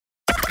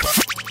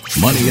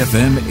Money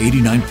FM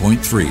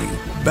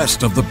 89.3,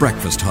 best of the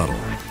breakfast huddle.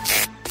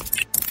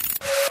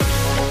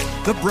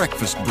 The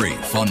Breakfast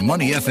Brief on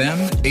Money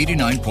FM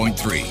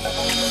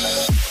 89.3.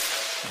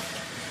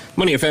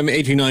 Money FM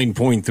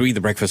 89.3,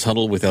 The Breakfast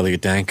Huddle with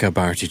Elliot Danka,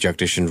 Bharati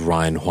Jagdish and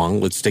Ryan Huang.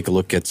 Let's take a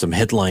look at some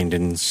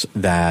headlines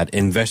that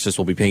investors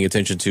will be paying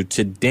attention to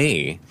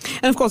today.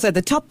 And of course, at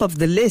the top of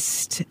the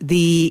list,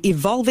 the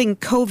evolving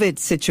COVID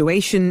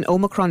situation,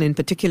 Omicron in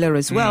particular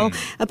as well.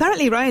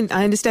 Apparently, Ryan,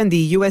 I understand the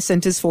U.S.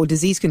 Centers for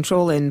Disease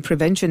Control and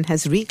Prevention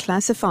has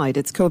reclassified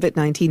its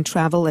COVID-19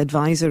 travel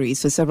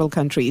advisories for several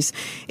countries,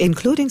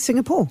 including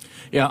Singapore.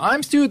 Yeah,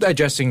 I'm still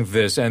digesting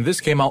this, and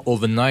this came out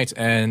overnight,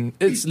 and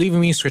it's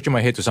leaving me scratching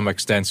my head to some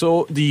extent.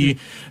 So the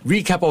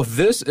recap of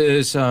this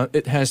is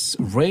it has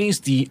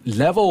raised the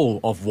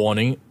level of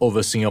warning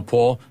over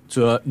Singapore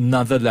to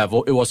another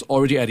level. It was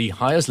already at the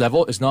highest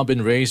level. It's now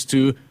been raised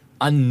to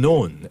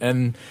unknown.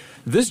 And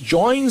this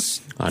joins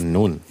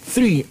unknown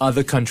 3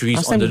 other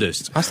countries on the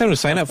list. Ask them to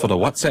sign up for the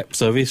WhatsApp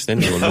service,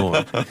 then you'll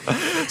know.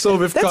 So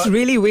That's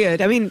really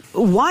weird. I mean,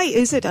 why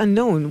is it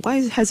unknown?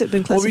 Why has it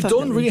been classified?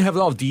 Well, we don't really have a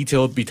lot of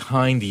detail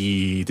behind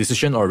the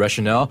decision or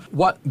rationale.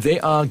 What they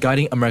are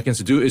guiding Americans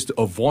to do is to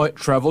avoid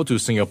travel to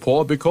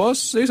Singapore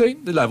because they say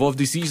the level of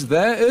disease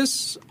there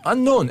is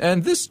unknown.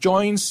 And this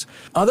joins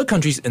other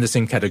countries in the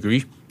same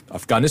category: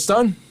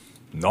 Afghanistan,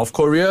 North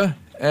Korea,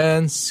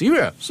 and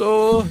Syria.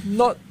 So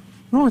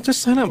No,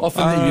 just sign up.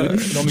 Often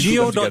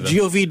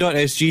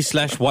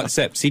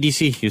gov.sg/WhatsApp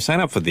CDC. You sign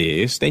up for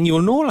this, then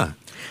you'll know lah.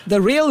 The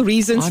real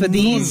reasons for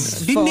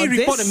these Didn't they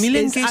report this 1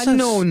 million is cases?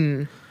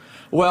 unknown.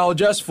 Well,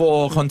 just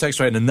for context,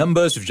 right, the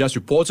numbers we've just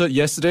reported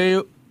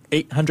yesterday,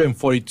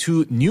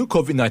 842 new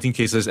COVID-19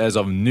 cases as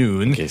of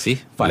noon. Okay,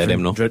 see? Let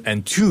them know.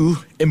 502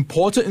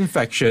 imported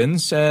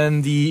infections,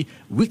 and the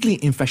weekly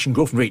infection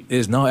growth rate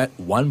is now at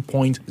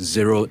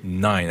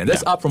 1.09. And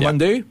that's up from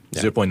Monday,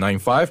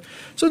 0.95.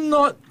 So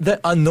not that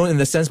unknown in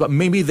the sense, but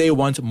maybe they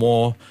want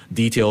more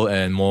detail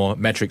and more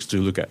metrics to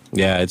look at.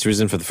 Yeah, it's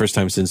risen for the first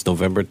time since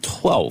November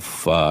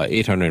 12th.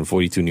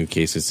 842 new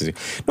cases.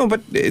 No,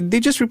 but they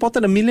just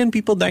reported 1 million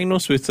people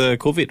diagnosed with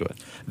COVID. What?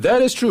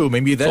 That is true.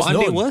 Maybe that's So aren't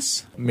known. they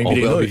worse? Maybe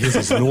they know it. because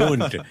it's known.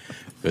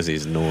 Because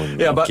it's known.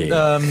 Yeah, okay.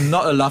 but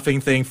not a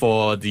laughing thing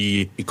for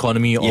the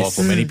economy or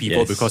for many people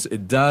Yes. because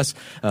it does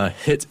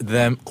hit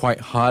them quite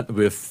hard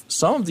with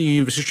some of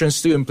the restrictions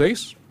still in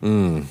place.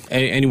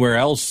 Anywhere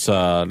else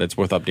that's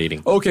worth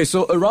updating? Okay,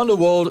 so around the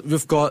world,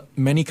 we've got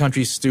many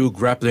countries still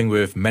grappling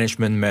with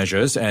management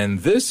measures, and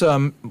this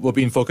will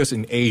be in focus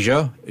in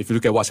Asia if you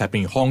look at what's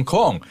happening in Hong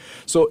Kong.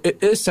 So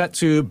it is set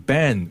to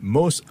ban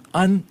most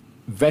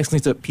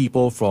unvaccinated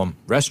people from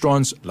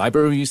restaurants,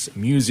 libraries,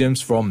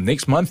 museums from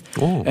next month.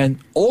 And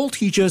all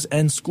teachers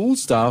and school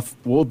staff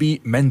will be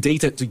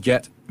mandated to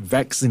get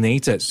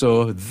vaccinated.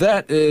 So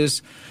that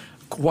is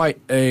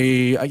quite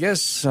a, I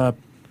guess,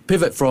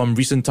 pivot from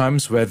recent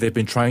times where they've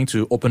been trying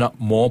to open up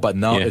more, but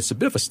now it's a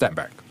bit of a step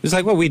back. It's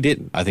like what we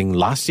did, I think,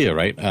 last year,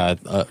 right?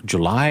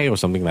 July or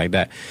something like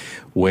that,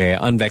 where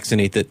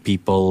unvaccinated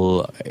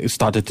people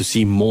started to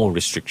see more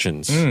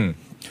restrictions.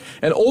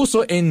 And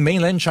also in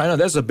mainland China,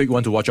 that's a big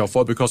one to watch out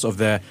for because of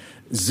their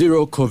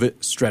zero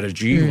COVID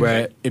strategy,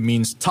 where it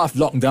means tough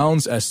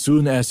lockdowns as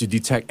soon as you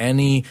detect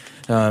any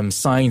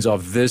signs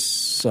of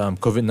this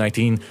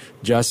COVID-19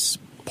 just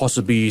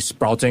possibly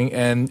sprouting.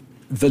 And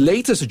the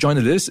latest to join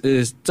the list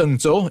is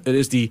Zhengzhou. It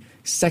is the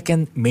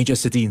second major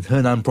city in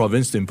Henan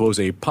province to impose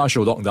a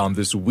partial lockdown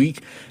this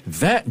week.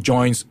 That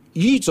joins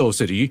Yizhou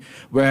city,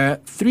 where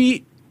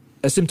 3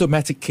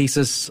 asymptomatic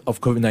cases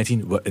of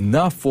COVID-19 were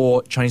enough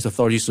for Chinese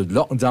authorities to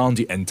lock down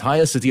the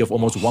entire city of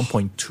almost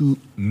 1.2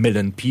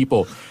 million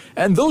people.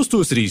 And those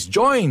 2 cities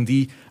join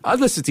the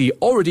other city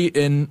already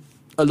in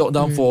a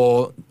lockdown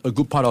for a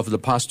good part of the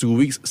past 2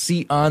 weeks,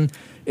 Xi'an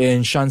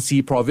in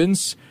Shanxi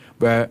province,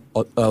 where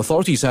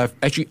authorities have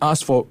actually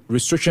asked for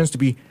restrictions to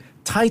be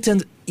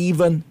tightened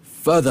even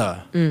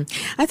further.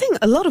 I think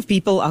a lot of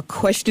people are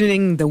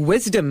questioning the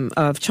wisdom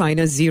of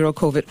China's zero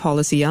COVID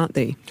policy, aren't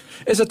they?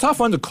 It's a tough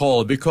one to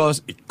call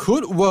because it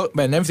could work,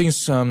 but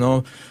everything's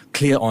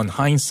clear on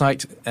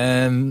hindsight,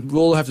 and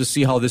we'll have to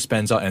see how this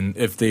pans out and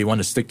if they want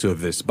to stick to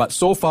this. But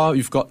so far,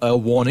 we've got a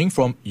warning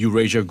from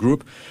Eurasia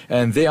Group,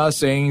 and they are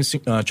saying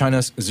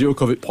China's zero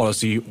COVID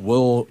policy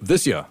will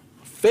this year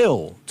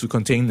fail to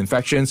contain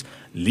infections,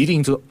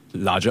 leading to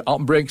larger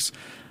outbreaks,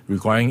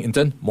 requiring in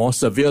turn more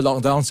severe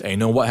lockdowns. And you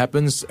know what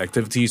happens?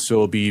 Activities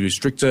will be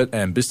restricted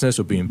and business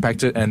will be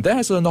impacted, and that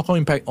has a knock-on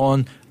impact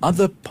on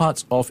other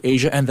parts of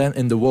Asia and then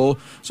in the world.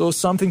 So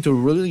something to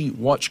really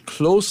watch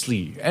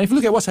closely. And if you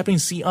look at what's happening in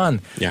Xi'an,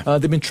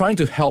 they've been trying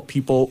to help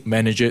people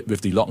manage it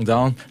with the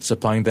lockdown,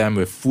 supplying them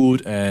with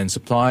food and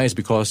supplies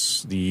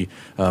because the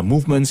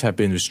movements have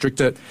been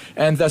restricted.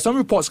 And there's some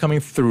reports coming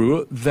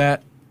through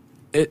that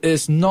it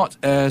is not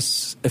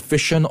as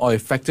efficient or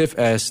effective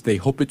as they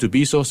hope it to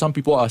be. So some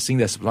people are seeing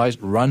their supplies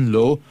run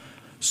low.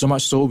 So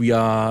much so we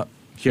are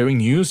hearing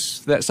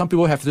news that some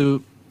people had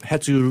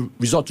to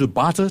resort to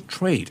barter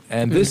trade.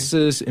 And this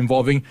is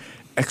involving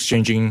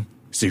exchanging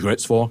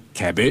cigarettes for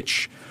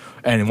cabbage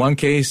And in one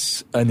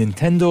case, a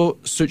Nintendo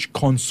Switch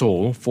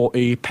console for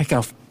a pack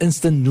of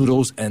instant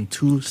noodles and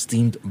 2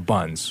 steamed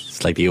buns.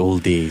 It's like the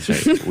old days,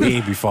 right?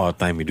 Way before our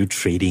time, we do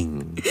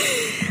trading.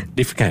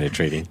 Different kind of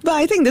trading. But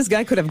I think this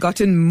guy could have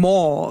gotten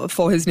more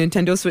for his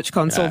Nintendo Switch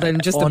console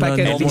than just a on a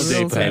packet of normal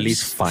day, noodles. At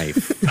least 5.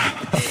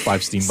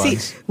 5 steamed See,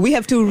 buns. we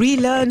have to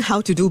relearn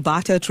how to do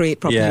barter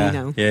trade properly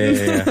now.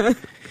 Yeah.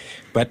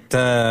 But,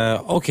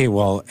 okay,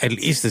 well, at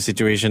least the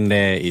situation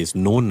there is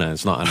known.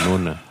 It's not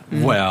unknown.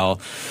 Well,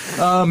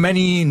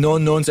 many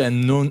known knowns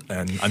and known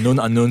and unknown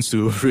unknowns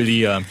to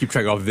really keep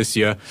track of this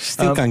year.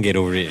 Still can't get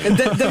over it.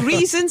 The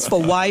reasons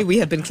for why we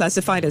have been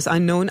classified as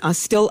unknown are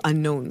still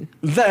unknown.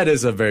 That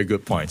is a very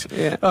good point.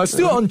 Yeah.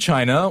 Still on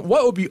China,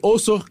 what will be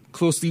also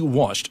closely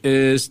watched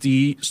is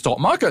the stock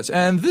markets.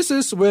 And this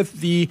is with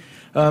the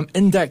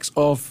index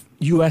of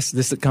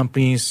US-listed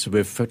companies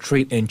with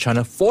trade in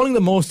China falling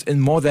the most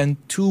in more than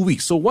 2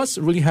 weeks. So what's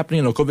really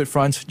happening on the COVID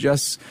front?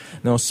 Just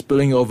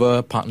spilling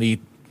over partly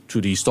to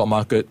the stock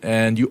market.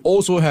 And you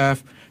also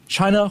have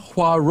China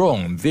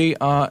Huarong. They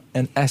are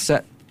an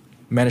asset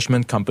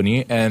management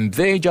company, and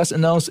they just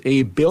announced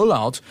a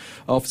bailout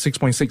of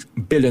 $6.6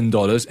 billion,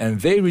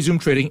 and they resumed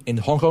trading in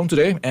Hong Kong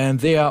today, and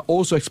they are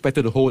also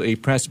expected to hold a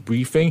press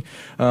briefing.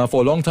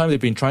 For a long time, they've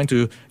been trying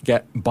to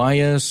get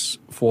buyers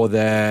for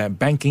their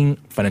banking,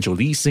 financial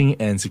leasing,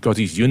 and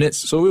securities units.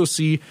 So we'll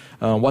see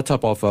what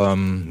type of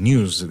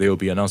news they will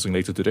be announcing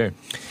later today.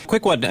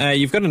 Quick one.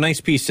 You've got a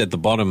nice piece at the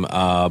bottom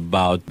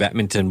about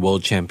badminton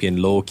world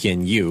champion Loh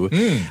Kian Yew.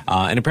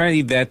 And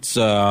apparently that's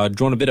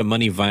drawn a bit of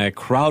money via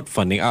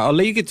crowdfunding. I'll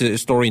let you get to the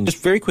story. And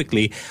just very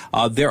quickly,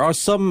 there are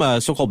some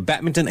so-called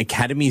badminton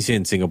academies here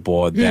in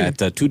Singapore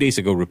that 2 days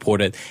ago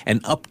reported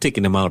an uptick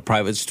in the amount of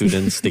private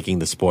students taking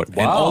the sport.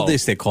 Wow. And all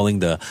this they're calling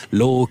the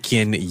Loh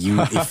Kian Yew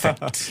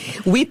effect.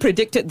 We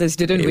predicted this,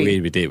 didn't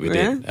we? We did.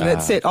 Yeah?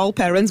 That's it. All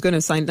parents going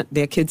to sign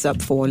their kids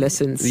up for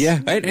lessons.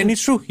 Yeah, and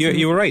it's true.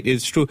 You were right.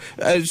 It's true.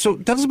 So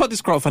tell us about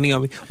this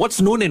crowdfunding.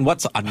 What's known and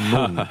what's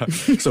unknown?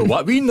 So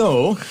what we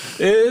know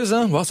is,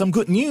 some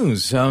good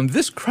news.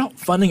 This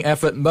crowdfunding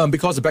effort,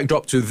 because the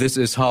backdrop to this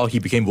is how he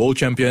became world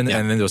champion,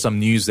 and then there was some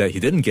news that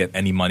he didn't get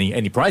any money,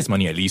 any prize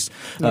money at least.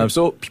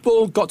 So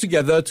people got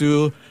together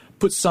to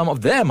put some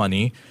of their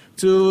money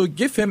to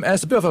give him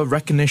as a bit of a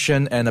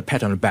recognition and a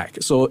pat on the back.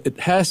 So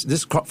it has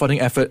this crowdfunding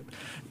effort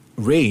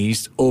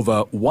raised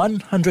over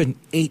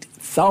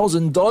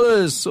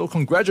 $108,000. So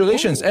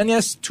congratulations. And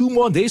yes, 2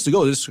 more days to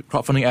go, this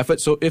crowdfunding effort.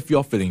 So if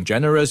you're feeling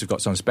generous, you've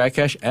got some spare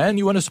cash, and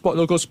you want to support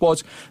local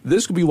sports,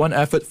 this could be one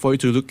effort for you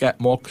to look at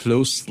more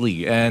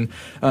closely. And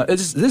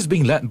this is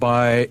being led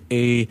by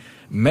a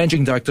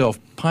managing director of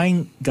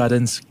Pine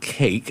Gardens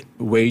Cake,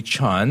 Wei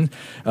Chan.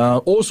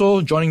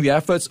 Also joining the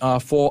efforts are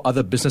 4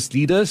 other business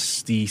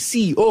leaders, the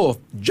CEO of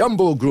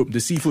Jumbo Group, the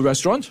seafood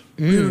restaurant.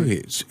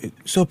 Wait.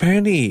 So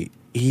apparently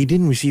he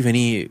didn't receive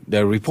any,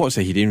 there are reports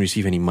that he didn't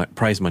receive any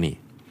prize money.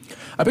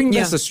 I think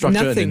that's the structure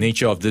and the nothing.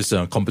 nature of this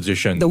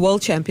competition. The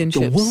World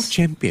Championships. The world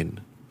champion.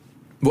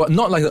 Well,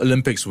 not like the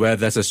Olympics where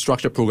there's a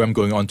structured program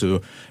going on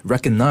to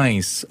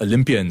recognize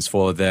Olympians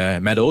for their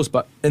medals,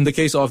 but in the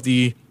case of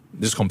this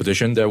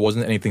competition, there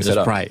wasn't anything set Just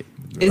up. pride.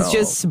 It's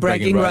just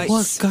bragging rights.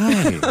 What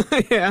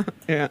guy?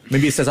 Yeah.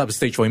 Maybe it sets up a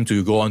stage for him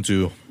to go on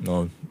to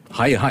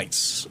higher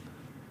heights.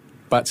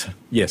 But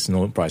yes,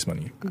 no prize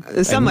money.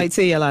 Some might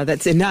say,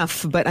 that's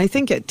enough. But I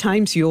think at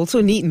times you also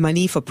need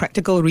money for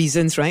practical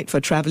reasons, right? For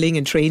traveling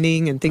and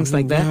training and things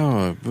like that.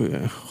 Yeah,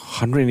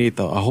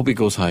 108,000. I hope it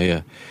goes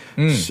higher.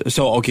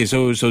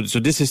 So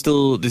this is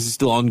still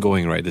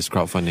ongoing, right? This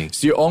crowdfunding.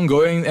 Still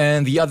ongoing,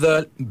 and the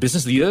other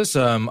business leaders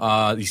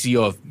are the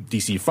CEO of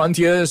DC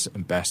Frontiers,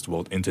 Best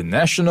World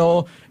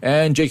International,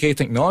 and JK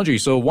Technology.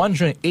 So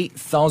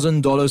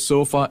 $108,000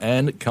 so far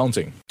and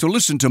counting. To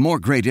listen to more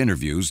great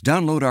interviews,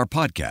 download our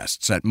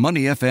podcasts at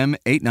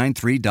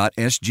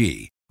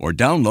moneyfm893.sg or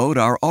download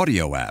our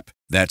audio app.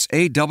 That's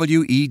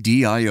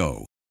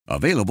AWEDIO.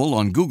 Available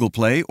on Google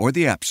Play or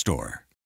the App Store.